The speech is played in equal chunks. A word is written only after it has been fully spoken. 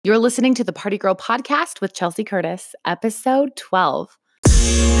You're listening to the Party Girl Podcast with Chelsea Curtis, episode 12.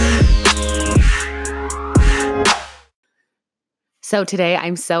 So today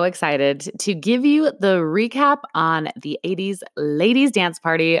I'm so excited to give you the recap on the 80s ladies dance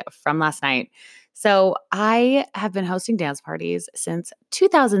party from last night. So I have been hosting dance parties since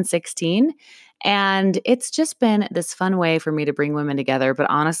 2016, and it's just been this fun way for me to bring women together. But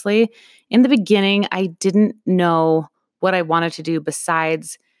honestly, in the beginning, I didn't know what I wanted to do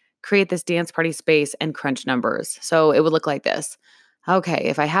besides create this dance party space and crunch numbers. So it would look like this. Okay,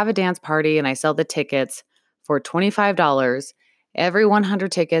 if I have a dance party and I sell the tickets for $25, every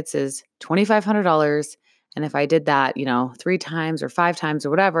 100 tickets is $2,500. And if I did that, 3 times or 5 times or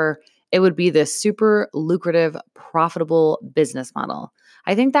whatever, it would be this super lucrative, profitable business model.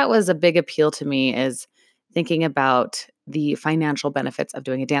 I think that was a big appeal to me, is thinking about the financial benefits of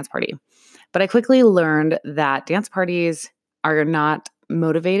doing a dance party. But I quickly learned that dance parties are not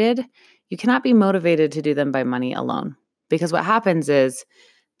motivated. You cannot be motivated to do them by money alone, because what happens is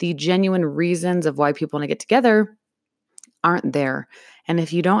the genuine reasons of why people want to get together aren't there. And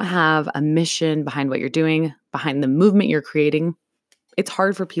if you don't have a mission behind what you're doing, behind the movement you're creating, it's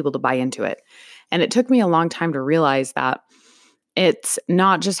hard for people to buy into it. And it took me a long time to realize that it's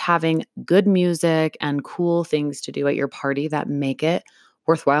not just having good music and cool things to do at your party that make it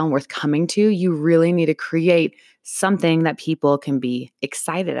worthwhile and worth coming to. You really need to create something that people can be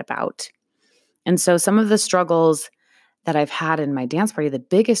excited about. And so some of the struggles that I've had in my dance party, the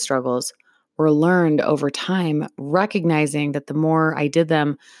biggest struggles, were learned over time, recognizing that the more I did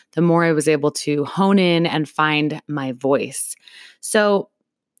them, the more I was able to hone in and find my voice. So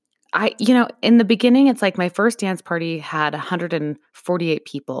in the beginning, it's like my first dance party had 148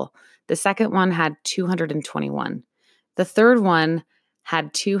 people. The second one had 221. The third one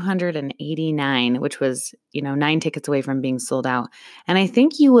had 289, which was, 9 tickets away from being sold out. And I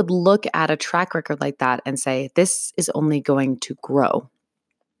think you would look at a track record like that and say, this is only going to grow.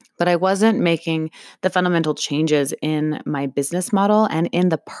 But I wasn't making the fundamental changes in my business model and in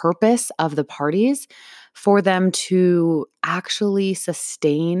the purpose of the parties for them to actually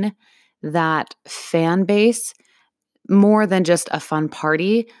sustain that fan base more than just a fun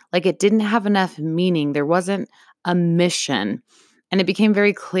party. Like, it didn't have enough meaning. There wasn't a mission. And it became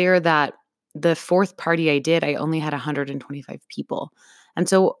very clear that the fourth party I did, I only had 125 people. And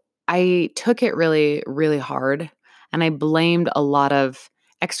so I took it really, really hard. And I blamed a lot of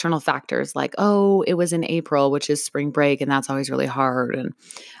external factors like, oh, it was in April, which is spring break, and that's always really hard. And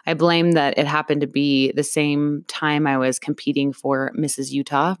I blamed that it happened to be the same time I was competing for Mrs.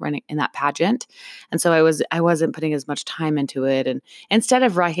 Utah, running in that pageant. And so I wasn't putting as much time into it. And instead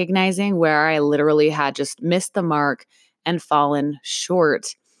of recognizing where I literally had just missed the mark and fallen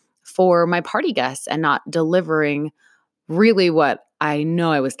short for my party guests and not delivering really what I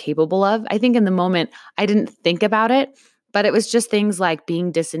know I was capable of. I think in the moment I didn't think about it, but it was just things like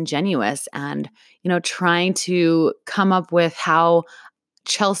being disingenuous and, trying to come up with how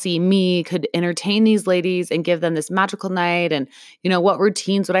Chelsea, me, could entertain these ladies and give them this magical night. And, what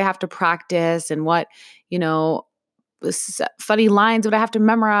routines would I have to practice, and what, funny lines would I have to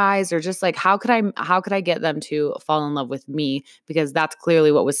memorize, or just like, how could I get them to fall in love with me? Because that's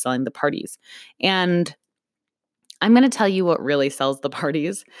clearly what was selling the parties. And I'm going to tell you what really sells the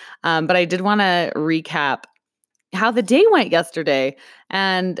parties. But I did want to recap how the day went yesterday.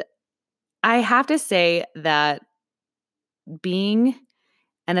 And I have to say that being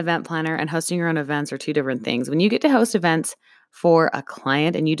an event planner and hosting your own events are two different things. When you get to host events for a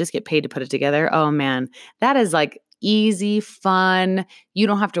client and you just get paid to put it together, oh man, that is like easy, fun. You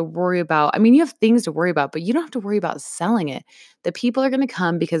don't have to worry about, you have things to worry about, but you don't have to worry about selling it. The people are going to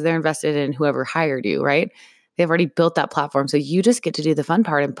come because they're invested in whoever hired you, right? They've already built that platform. So you just get to do the fun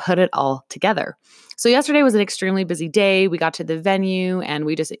part and put it all together. So yesterday was an extremely busy day. We got to the venue and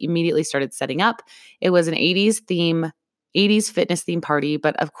we just immediately started setting up. It was an 80s fitness theme party.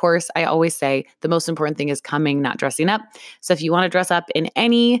 But of course, I always say the most important thing is coming, not dressing up. So if you want to dress up in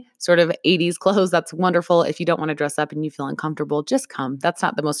any sort of 80s clothes, that's wonderful. If you don't want to dress up and you feel uncomfortable, just come. That's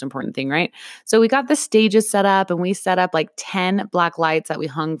not the most important thing, right? So we got the stages set up, and we set up like 10 black lights that we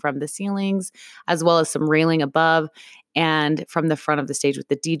hung from the ceilings, as well as some railing above and from the front of the stage with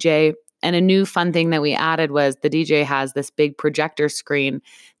the DJ. And a new fun thing that we added was the DJ has this big projector screen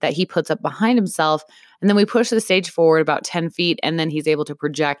that he puts up behind himself. And then we push the stage forward about 10 feet, and then he's able to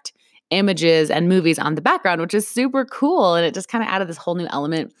project images and movies on the background, which is super cool. And it just kind of added this whole new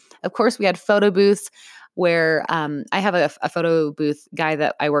element. Of course, we had photo booths where I have a photo booth guy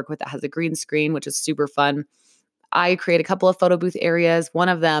that I work with that has a green screen, which is super fun. I created a couple of photo booth areas. One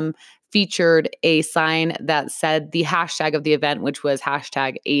of them featured a sign that said the hashtag of the event, which was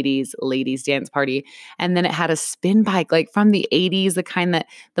hashtag 80s ladies dance party. And then it had a spin bike, like from the 80s, the kind that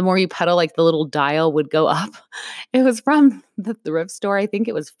the more you pedal, like the little dial would go up. It was from the thrift store. I think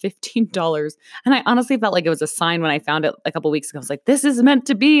it was $15. And I honestly felt like it was a sign when I found it a couple weeks ago. I was like, this is meant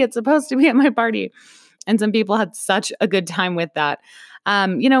to be. It's supposed to be at my party. And some people had such a good time with that.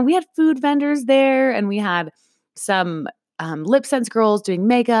 We had food vendors there, and we had some Lip Sense girls doing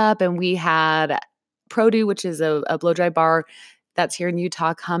makeup, and we had Produ, which is a blow dry bar that's here in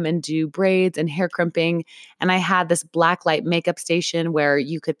Utah, come and do braids and hair crimping. And I had this black light makeup station where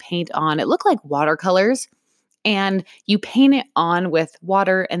you could paint on, it looked like watercolors, and you paint it on with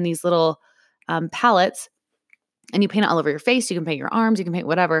water and these little palettes, and you paint it all over your face. You can paint your arms, you can paint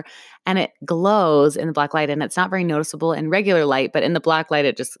whatever, and it glows in the black light, and it's not very noticeable in regular light, but in the black light,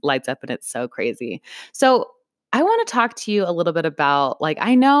 it just lights up, and it's so crazy. So I want to talk to you a little bit about, like,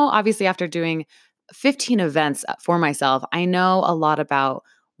 I know obviously after doing 15 events for myself, I know a lot about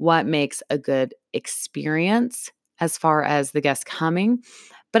what makes a good experience as far as the guests coming,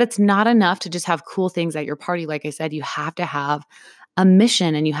 but it's not enough to just have cool things at your party. Like I said, you have to have a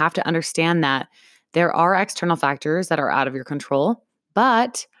mission, and you have to understand that there are external factors that are out of your control,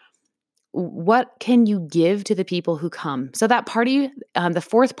 but what can you give to the people who come? So that party, the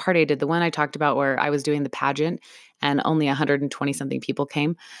fourth party I did, the one I talked about where I was doing the pageant and only 120 something people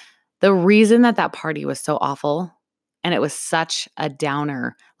came. The reason that party was so awful and it was such a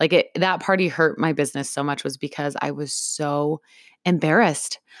downer, that party hurt my business so much, was because I was so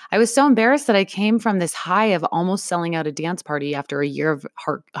embarrassed. I was so embarrassed that I came from this high of almost selling out a dance party after a year of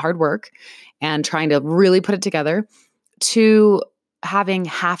hard work and trying to really put it together, to having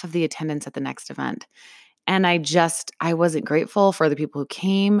half of the attendance at the next event. And I wasn't grateful for the people who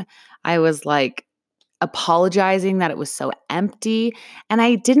came. I was like apologizing that it was so empty. And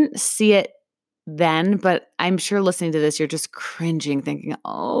I didn't see it then, but I'm sure listening to this, you're just cringing, thinking,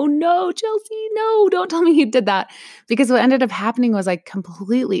 oh no, Chelsea, no, don't tell me you did that. Because what ended up happening was I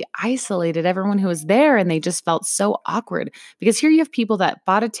completely isolated everyone who was there, and they just felt so awkward. Because here you have people that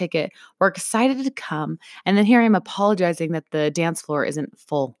bought a ticket, were excited to come, and then here I'm apologizing that the dance floor isn't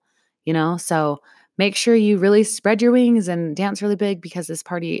full, So make sure you really spread your wings and dance really big, because this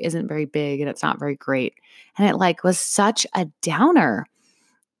party isn't very big and it's not very great. And it was such a downer.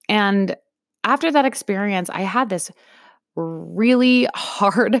 And after that experience, I had this really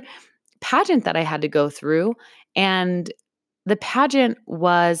hard pageant that I had to go through. And the pageant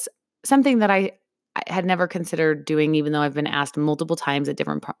was something that I had never considered doing, even though I've been asked multiple times at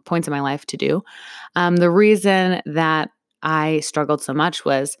different points in my life to do. The reason that I struggled so much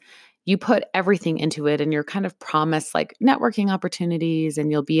was you put everything into it, and you're kind of promised like networking opportunities,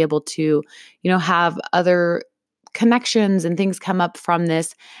 and you'll be able to, have other connections and things come up from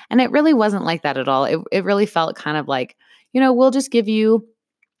this. And it really wasn't like that at all. It really felt kind of like, we'll just give you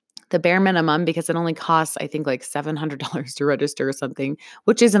the bare minimum, because it only costs, I think, like $700 to register or something,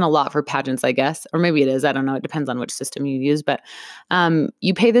 which isn't a lot for pageants, I guess. Or maybe it is. I don't know. It depends on which system you use. But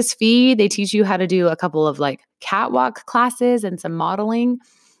you pay this fee. They teach you how to do a couple of like catwalk classes and some modeling.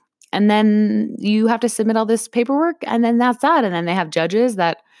 And then you have to submit all this paperwork. And then that's that. And then they have judges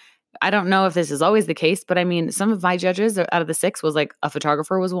that, I don't know if this is always the case, but I mean, some of my judges out of the 6 was like a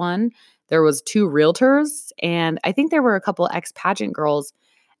photographer was one. There was 2 realtors, and I think there were a couple ex-pageant girls.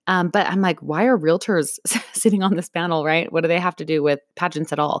 But I'm like, why are realtors sitting on this panel, right? What do they have to do with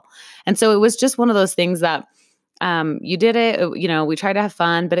pageants at all? And so it was just one of those things that you did it, we tried to have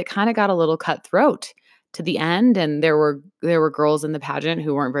fun, but it kind of got a little cutthroat to the end. And there were girls in the pageant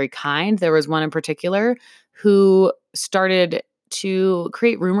who weren't very kind. There was one in particular who started to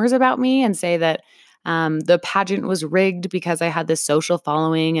create rumors about me and say that the pageant was rigged because I had this social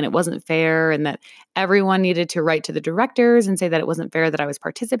following and it wasn't fair, and that everyone needed to write to the directors and say that it wasn't fair that I was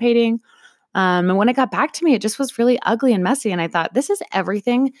participating. And when it got back to me, it just was really ugly and messy. And I thought, this is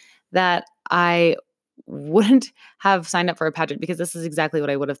everything that I wouldn't have signed up for a pageant, because this is exactly what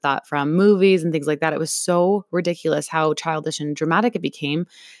I would have thought from movies and things like that. It was so ridiculous how childish and dramatic it became.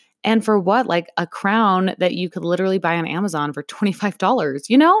 And for what? Like a crown that you could literally buy on Amazon for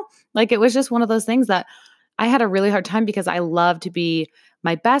 $25, Like it was just one of those things that I had a really hard time, because I love to be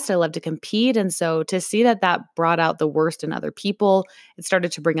my best. I love to compete. And so to see that brought out the worst in other people, it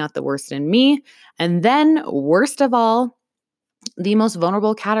started to bring out the worst in me. And then worst of all, the most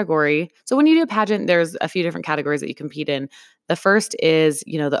vulnerable category. So when you do a pageant, there's a few different categories that you compete in. The first is,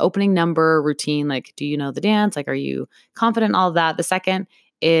 the opening number routine. Like, do you know the dance? Like, are you confident in all of that? The second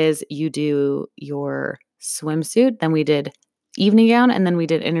is you do your swimsuit. Then we did evening gown, and then we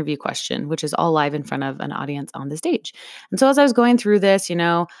did interview question, which is all live in front of an audience on the stage. And so as I was going through this,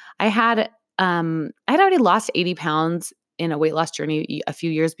 I had I had already lost 80 pounds in a weight loss journey a few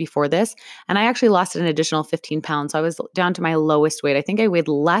years before this, and I actually lost an additional 15 pounds. So I was down to my lowest weight. I think I weighed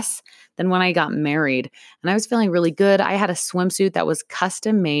less than when I got married, and I was feeling really good. I had a swimsuit that was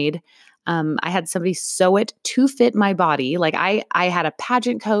custom made. I had somebody sew it to fit my body. Like I had a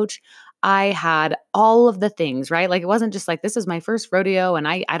pageant coach. I had all of the things, right? Like it wasn't just like this is my first rodeo and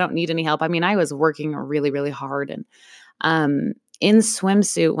I don't need any help. I mean, I was working really, really hard. And in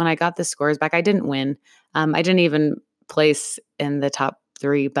swimsuit, when I got the scores back, I didn't win. I didn't even place in the top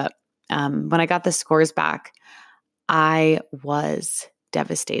 3, but when I got the scores back, I was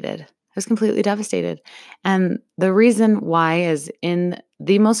devastated. I was completely devastated. And the reason why is in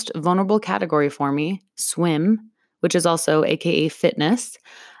the most vulnerable category for me, swim, which is also AKA fitness.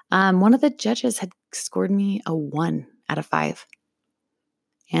 One of the judges had scored me a 1 out of 5.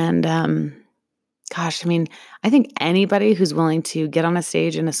 And gosh, I mean, I think anybody who's willing to get on a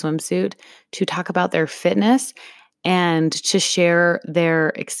stage in a swimsuit to talk about their fitness and to share their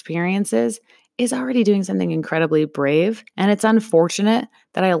experiences is already doing something incredibly brave. And it's unfortunate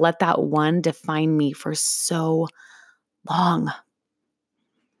that I let that one define me for so long.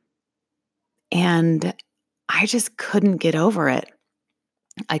 And I just couldn't get over it.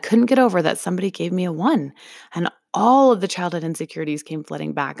 I couldn't get over that somebody gave me a 1. And all of the childhood insecurities came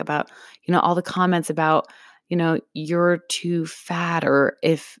flooding back about, all the comments about, you're too fat. Or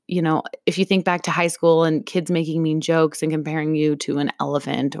if you think back to high school and kids making mean jokes and comparing you to an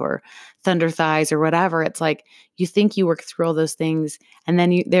elephant or thunder thighs or whatever, it's like you think you work through all those things. And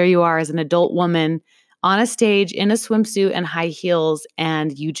then there you are as an adult woman on a stage in a swimsuit and high heels.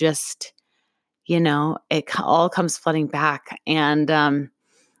 And you just, it all comes flooding back. And,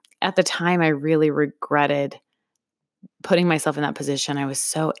 at the time, I really regretted putting myself in that position. I was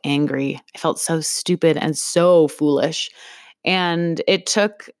so angry. I felt so stupid and so foolish. And it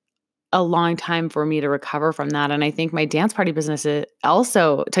took a long time for me to recover from that. And I think my dance party business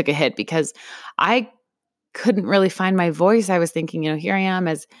also took a hit because I couldn't really find my voice. I was thinking, here I am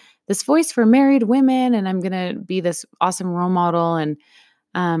as this voice for married women, and I'm going to be this awesome role model. And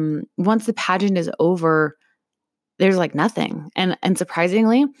once the pageant is over, there's like nothing. And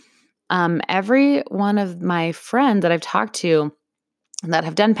surprisingly, every one of my friends that I've talked to that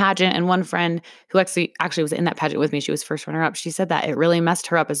have done pageant, and one friend who actually was in that pageant with me, she was first runner up. She said that it really messed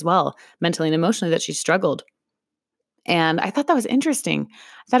her up as well, mentally and emotionally, that she struggled. And I thought that was interesting.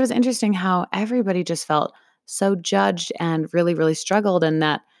 I thought it was interesting how everybody just felt so judged and really, really struggled. And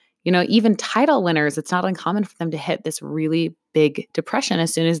that, even title winners, it's not uncommon for them to hit this really big depression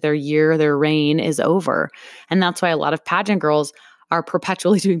as soon as their reign is over. And that's why a lot of pageant girls are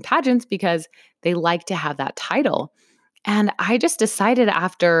perpetually doing pageants because they like to have that title. And I just decided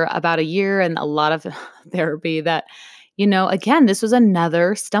after about a year and a lot of therapy that, again, this was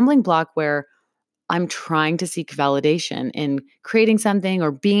another stumbling block where I'm trying to seek validation in creating something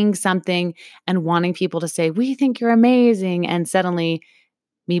or being something and wanting people to say, we think you're amazing. And suddenly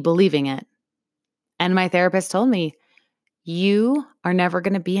me believing it. And my therapist told me, you are never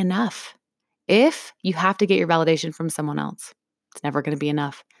going to be enough. If you have to get your validation from someone else, it's never going to be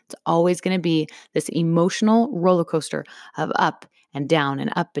enough. It's always going to be this emotional roller coaster of up and down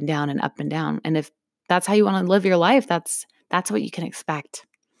and up and down and up and down. And if that's how you want to live your life, that's what you can expect.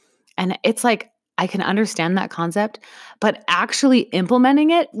 And it's like, I can understand that concept, but actually implementing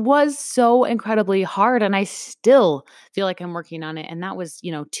it was so incredibly hard. And I still feel like I'm working on it. And that was,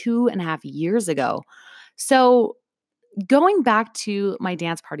 2.5 years ago. So going back to my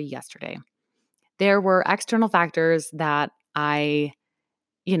dance party yesterday, there were external factors that I,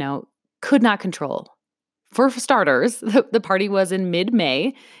 could not control. For starters, the party was in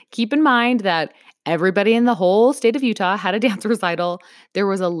mid-May. Keep in mind that everybody in the whole state of Utah had a dance recital. There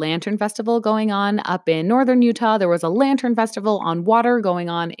was a lantern festival going on up in northern Utah. There was a lantern festival on water going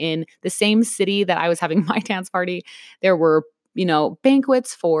on in the same city that I was having my dance party. There were,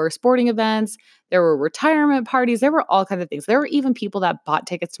 banquets for sporting events. There were retirement parties. There were all kinds of things. There were even people that bought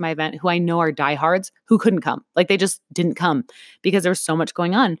tickets to my event who I know are diehards who couldn't come. Like they just didn't come because there was so much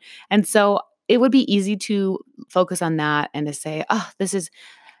going on. And so it would be easy to focus on that and to say, oh, this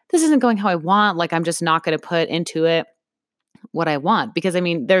isn't going how I want. Like, I'm just not going to put into it what I want. Because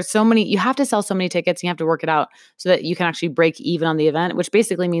there's so many, you have to sell so many tickets. And you have to work it out so that you can actually break even on the event, which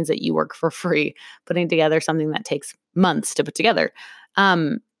basically means that you work for free, putting together something that takes months to put together.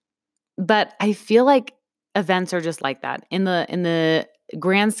 But I feel like events are just like that. In the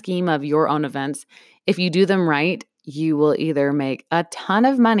grand scheme of your own events, if you do them right, you will either make a ton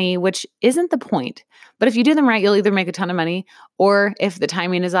of money, which isn't the point. But if you do them right, you'll either make a ton of money, or if the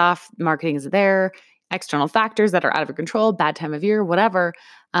timing is off, marketing is there, external factors that are out of your control, bad time of year, whatever,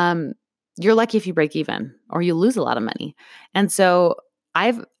 um, you're lucky if you break even or you lose a lot of money. And so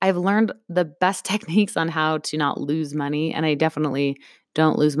I've learned the best techniques on how to not lose money, and I definitely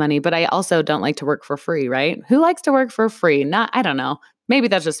don't lose money, but I also don't like to work for free, right? Who likes to work for free? Not I don't know. Maybe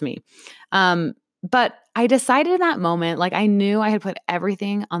that's just me. But I decided in that moment, like I knew I had put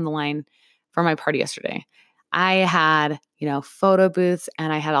everything on the line for my party yesterday. I had, photo booths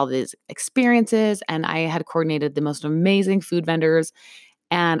and I had all these experiences and I had coordinated the most amazing food vendors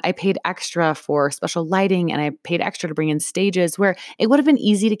and I paid extra for special lighting and I paid extra to bring in stages where it would have been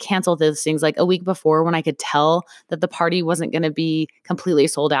easy to cancel those things like a week before when I could tell that the party wasn't going to be completely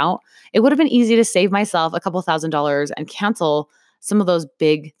sold out. It would have been easy to save myself a couple $1,000s and cancel some of those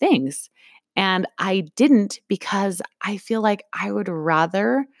big things. And I didn't because I feel like I would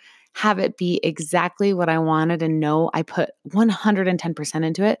rather have it be exactly what I wanted and know I put 110%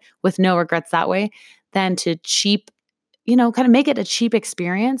 into it with no regrets that way than to kind of make it a cheap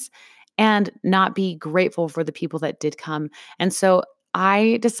experience and not be grateful for the people that did come. And so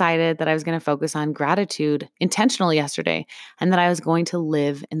I decided that I was going to focus on gratitude intentionally yesterday and that I was going to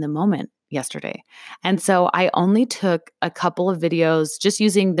live in the moment yesterday. And so I only took a couple of videos just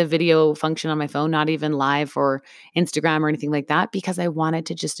using the video function on my phone, not even live or Instagram or anything like that, because I wanted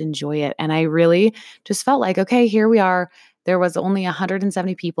to just enjoy it. And I really just felt like, okay, here we are. There was only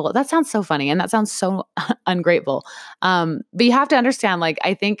 170 people. That sounds so funny and that sounds so ungrateful. But you have to understand, like,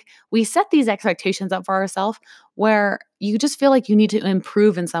 I think we set these expectations up for ourselves where you just feel like you need to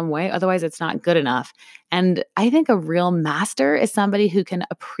improve in some way. Otherwise, it's not good enough. And I think a real master is somebody who can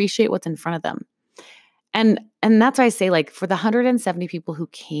appreciate what's in front of them. And that's why I say, like, for the 170 people who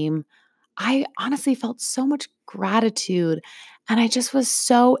came, I honestly felt so much gratitude. And I just was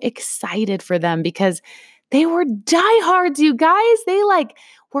so excited for them because they were diehards, you guys. They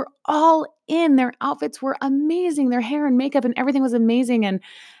were all in. Their outfits were amazing. Their hair and makeup and everything was amazing. And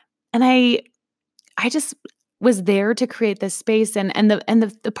I just was there to create this space and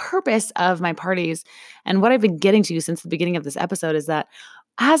the purpose of my parties and what I've been getting to since the beginning of this episode is that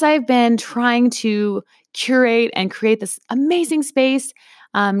as I've been trying to curate and create this amazing space,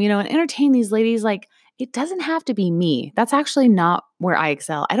 and entertain these ladies, like it doesn't have to be me. That's actually not where I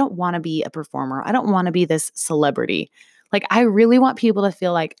excel. I don't want to be a performer. I don't want to be this celebrity. Like I really want people to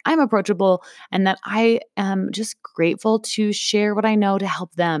feel like I'm approachable and that I am just grateful to share what I know to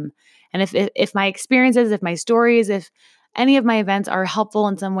help them. And if my experiences, if my stories, if any of my events are helpful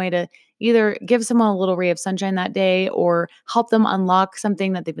in some way to either give someone a little ray of sunshine that day or help them unlock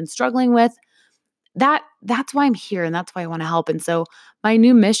something that they've been struggling with, that's why I'm here and that's why I want to help. And so my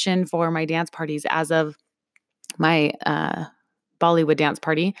new mission for my dance parties as of my Bollywood dance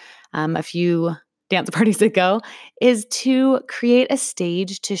party a few dance parties ago is to create a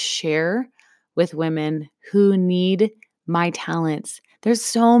stage to share with women who need my talents. There's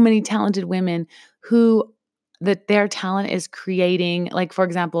so many talented women who that their talent is creating, like for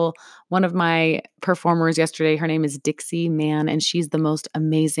example, one of my performers yesterday, her name is Dixie Mann and she's the most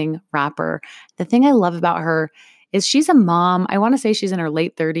amazing rapper. The thing I love about her is she's a mom. I want to say she's in her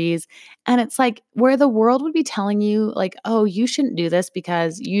late 30s. And it's like where the world would be telling you, like, oh, you shouldn't do this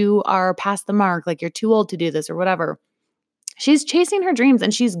because you are past the mark, like you're too old to do this or whatever. She's chasing her dreams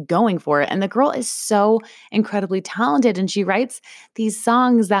and she's going for it. And the girl is so incredibly talented. And she writes these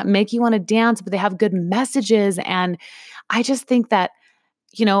songs that make you want to dance, but they have good messages. And I just think that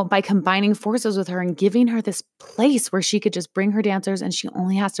by combining forces with her and giving her this place where she could just bring her dancers and she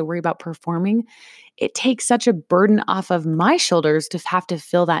only has to worry about performing, it takes such a burden off of my shoulders to have to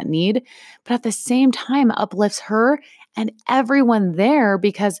fill that need, but at the same time uplifts her and everyone there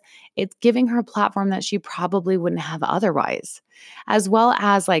because it's giving her a platform that she probably wouldn't have otherwise. As well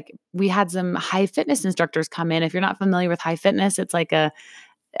as like we had some high fitness instructors come in. If you're not familiar with high fitness, it's like a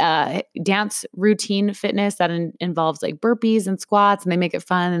dance routine fitness that involves like burpees and squats and they make it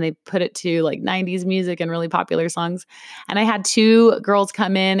fun and they put it to like 90s music and really popular songs. And I had two girls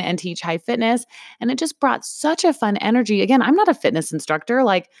come in and teach high fitness and it just brought such a fun energy. Again, I'm not a fitness instructor.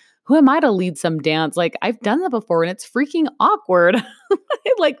 Like who am I to lead some dance? Like I've done that before and it's freaking awkward.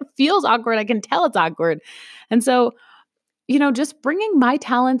 It like feels awkward. I can tell it's awkward. And so just bringing my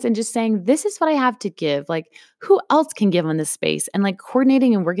talents and just saying, this is what I have to give. Like, who else can give in this space? And like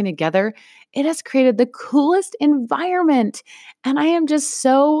coordinating and working together, it has created the coolest environment. And I am just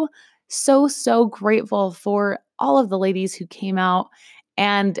so, so, so grateful for all of the ladies who came out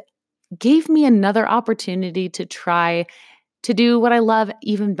and gave me another opportunity to try to do what I love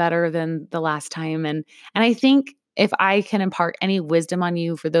even better than the last time. And I think if I can impart any wisdom on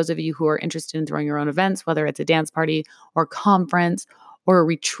you, for those of you who are interested in throwing your own events, whether it's a dance party or conference or a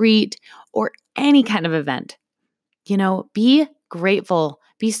retreat or any kind of event, be grateful.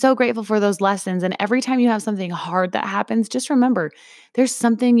 Be so grateful for those lessons. And every time you have something hard that happens, just remember there's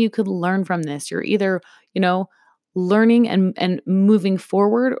something you could learn from this. You're either, learning and moving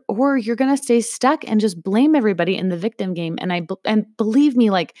forward, or you're going to stay stuck and just blame everybody in the victim game. And believe me,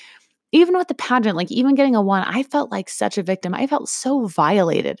 like, even with the pageant, like even getting a one, I felt like such a victim. I felt so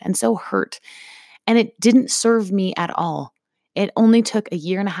violated and so hurt. And it didn't serve me at all. It only took a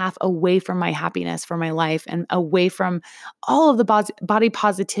year and a half away from my happiness for my life and away from all of the body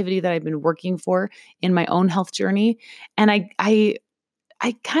positivity that I've been working for in my own health journey. And I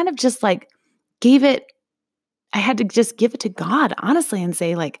kind of just like I had to just give it to God, honestly, and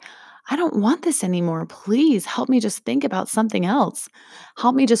say, like, I don't want this anymore. Please help me just think about something else.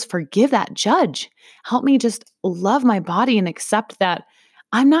 Help me just forgive that judge. Help me just love my body and accept that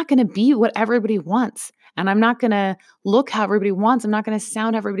I'm not going to be what everybody wants. And I'm not going to look how everybody wants. I'm not going to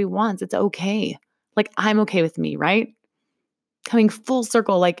sound how everybody wants. It's okay. Like, I'm okay with me, right? Coming full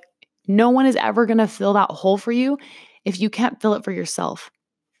circle, like, no one is ever going to fill that hole for you if you can't fill it for yourself.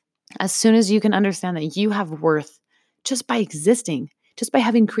 As soon as you can understand that you have worth just by existing, just by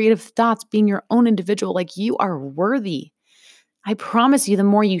having creative thoughts, being your own individual, like, you are worthy. I promise you, the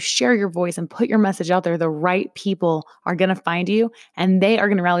more you share your voice and put your message out there, the right people are going to find you, and they are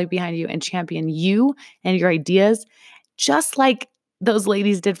going to rally behind you and champion you and your ideas, just like those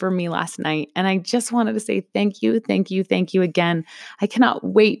ladies did for me last night. And I just wanted to say thank you, thank you, thank you again. I cannot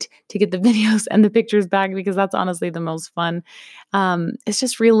wait to get the videos and the pictures back, because that's honestly the most fun. It's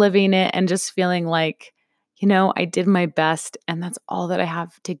just reliving it and just feeling like, I did my best, and that's all that I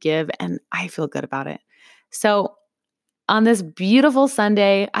have to give, and I feel good about it. So on this beautiful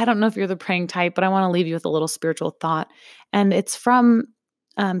Sunday, I don't know if you're the praying type, but I want to leave you with a little spiritual thought. And it's from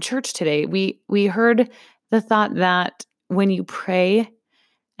church today. We heard the thought that when you pray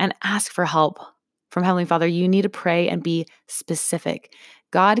and ask for help from Heavenly Father, you need to pray and be specific.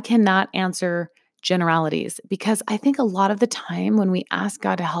 God cannot answer generalities, because I think a lot of the time when we ask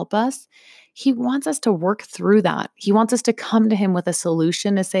God to help us, He wants us to work through that. He wants us to come to Him with a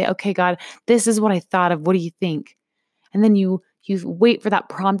solution, to say, okay, God, this is what I thought of. What do you think? And then you wait for that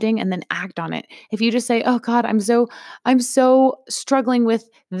prompting and then act on it. If you just say, "Oh God, I'm so struggling with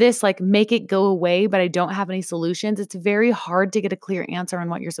this, like, make it go away, but I don't have any solutions," it's very hard to get a clear answer on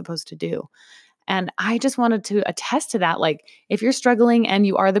what you're supposed to do. And I just wanted to attest to that. Like, if you're struggling and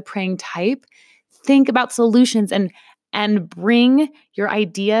you are the praying type, think about solutions and bring your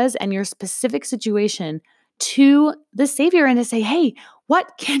ideas and your specific situation to the Savior, and to say, "Hey,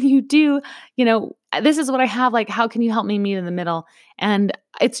 what can you do? This is what I have. Like, how can you help me meet in the middle?" And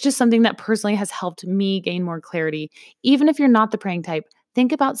it's just something that personally has helped me gain more clarity. Even if you're not the praying type,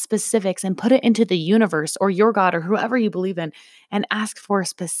 think about specifics and put it into the universe or your God or whoever you believe in, and ask for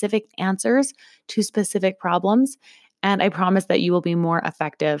specific answers to specific problems. And I promise that you will be more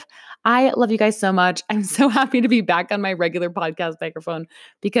effective. I love you guys so much. I'm so happy to be back on my regular podcast microphone,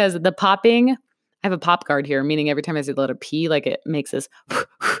 because the popping, I have a pop guard here, meaning every time I say the letter P, like, it makes this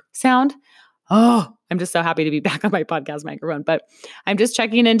sound. Oh, I'm just so happy to be back on my podcast microphone. But I'm just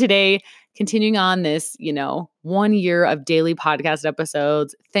checking in today, continuing on this, 1 year of daily podcast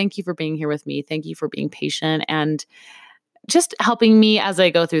episodes. Thank you for being here with me. Thank you for being patient and just helping me as I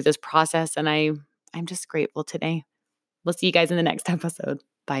go through this process. And I'm just grateful today. We'll see you guys in the next episode.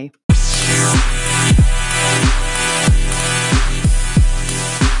 Bye.